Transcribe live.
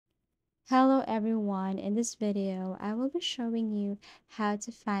Hello everyone, in this video I will be showing you how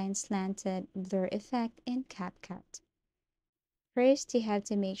to find slanted blur effect in CapCut. First, you have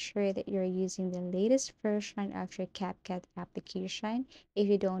to make sure that you're using the latest version of your CapCut application. If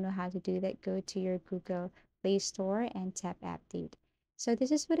you don't know how to do that, go to your Google Play Store and tap Update. So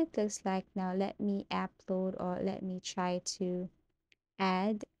this is what it looks like now. Let me upload or let me try to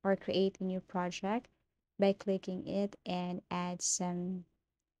add or create a new project by clicking it and add some.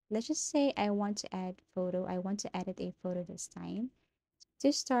 Let's just say I want to add photo. I want to edit a photo this time.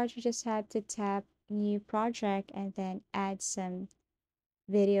 To start, you just have to tap new project and then add some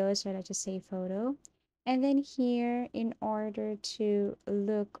videos, or let's just say photo. And then here, in order to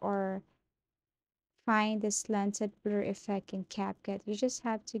look or find the slanted blur effect in CapCut, you just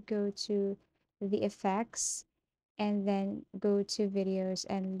have to go to the effects and then go to videos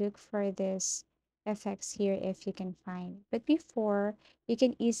and look for this effects here if you can find. But before, you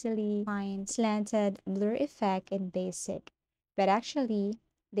can easily find slanted blur effect in basic. But actually,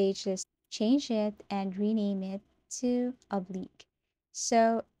 they just change it and rename it to oblique.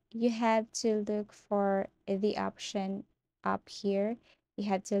 So you have to look for the option up here. You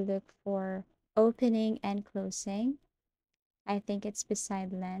have to look for opening and closing. I think it's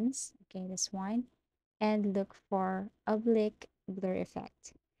beside lens. Okay, this one. And look for oblique blur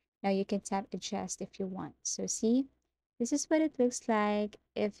effect. Now you can tap adjust if you want. So see, this is what it looks like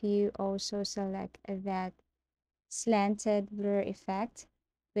if you also select that slanted blur effect,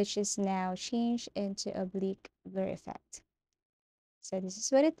 which is now changed into oblique blur effect. So this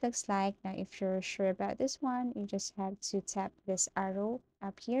is what it looks like. Now, if you're sure about this one, you just have to tap this arrow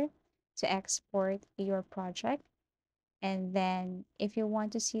up here to export your project. And then if you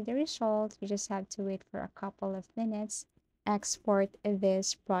want to see the result, you just have to wait for a couple of minutes. Export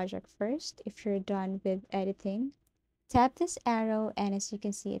this project first. If you're done with editing, tap this arrow, and as you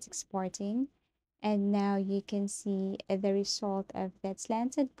can see, it's exporting. And now you can see the result of that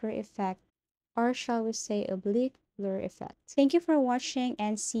slanted blur effect, or shall we say oblique blur effect. Thank you for watching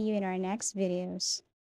and see you in our next videos.